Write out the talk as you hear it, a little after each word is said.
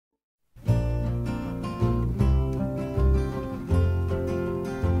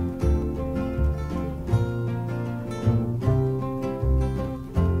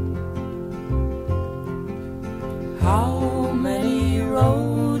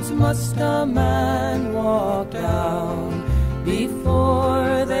must a man walk down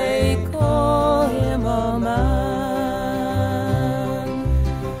before they call him a man?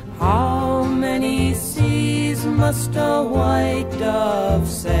 How many seas must a white dove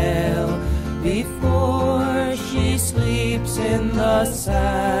sail before she sleeps in the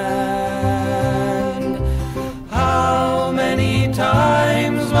sand? How many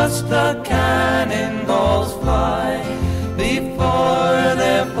times must the cannonballs fly before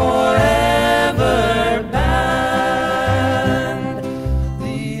they're forever banned?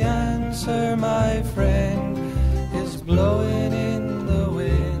 The answer, my friend, is blowing in the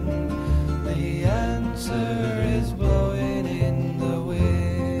wind. The answer is blowing in the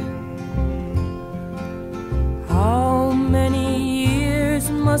wind. How many years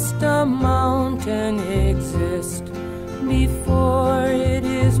must a mountain exist before it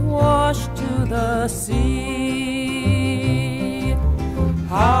is washed to the sea?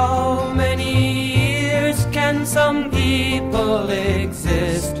 How many years can some people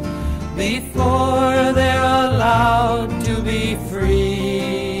exist before they're allowed to be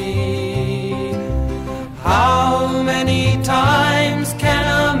free? How many times can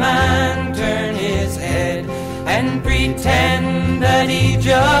a man turn his head and pretend that he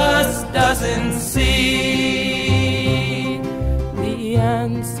just doesn't see? The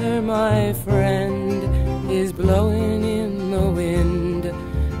answer, my friend, is blowing in the wind.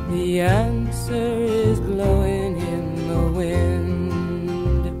 The answer is blowing in the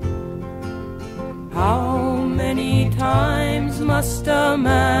wind. How many times must a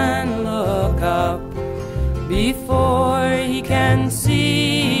man look up before he can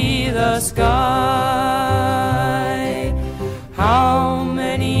see the sky? How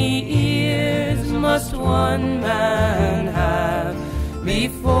many ears must one man have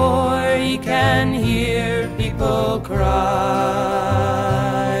before he can hear people cry?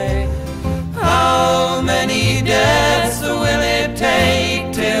 How many deaths will it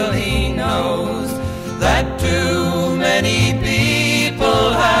take till he knows that too many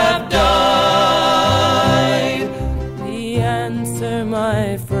people have died? The answer,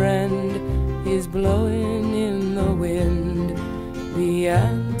 my friend, is blowing in the wind. The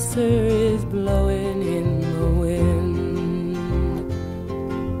answer is blowing in the wind.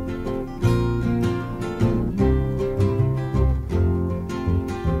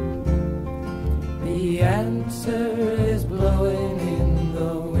 The answer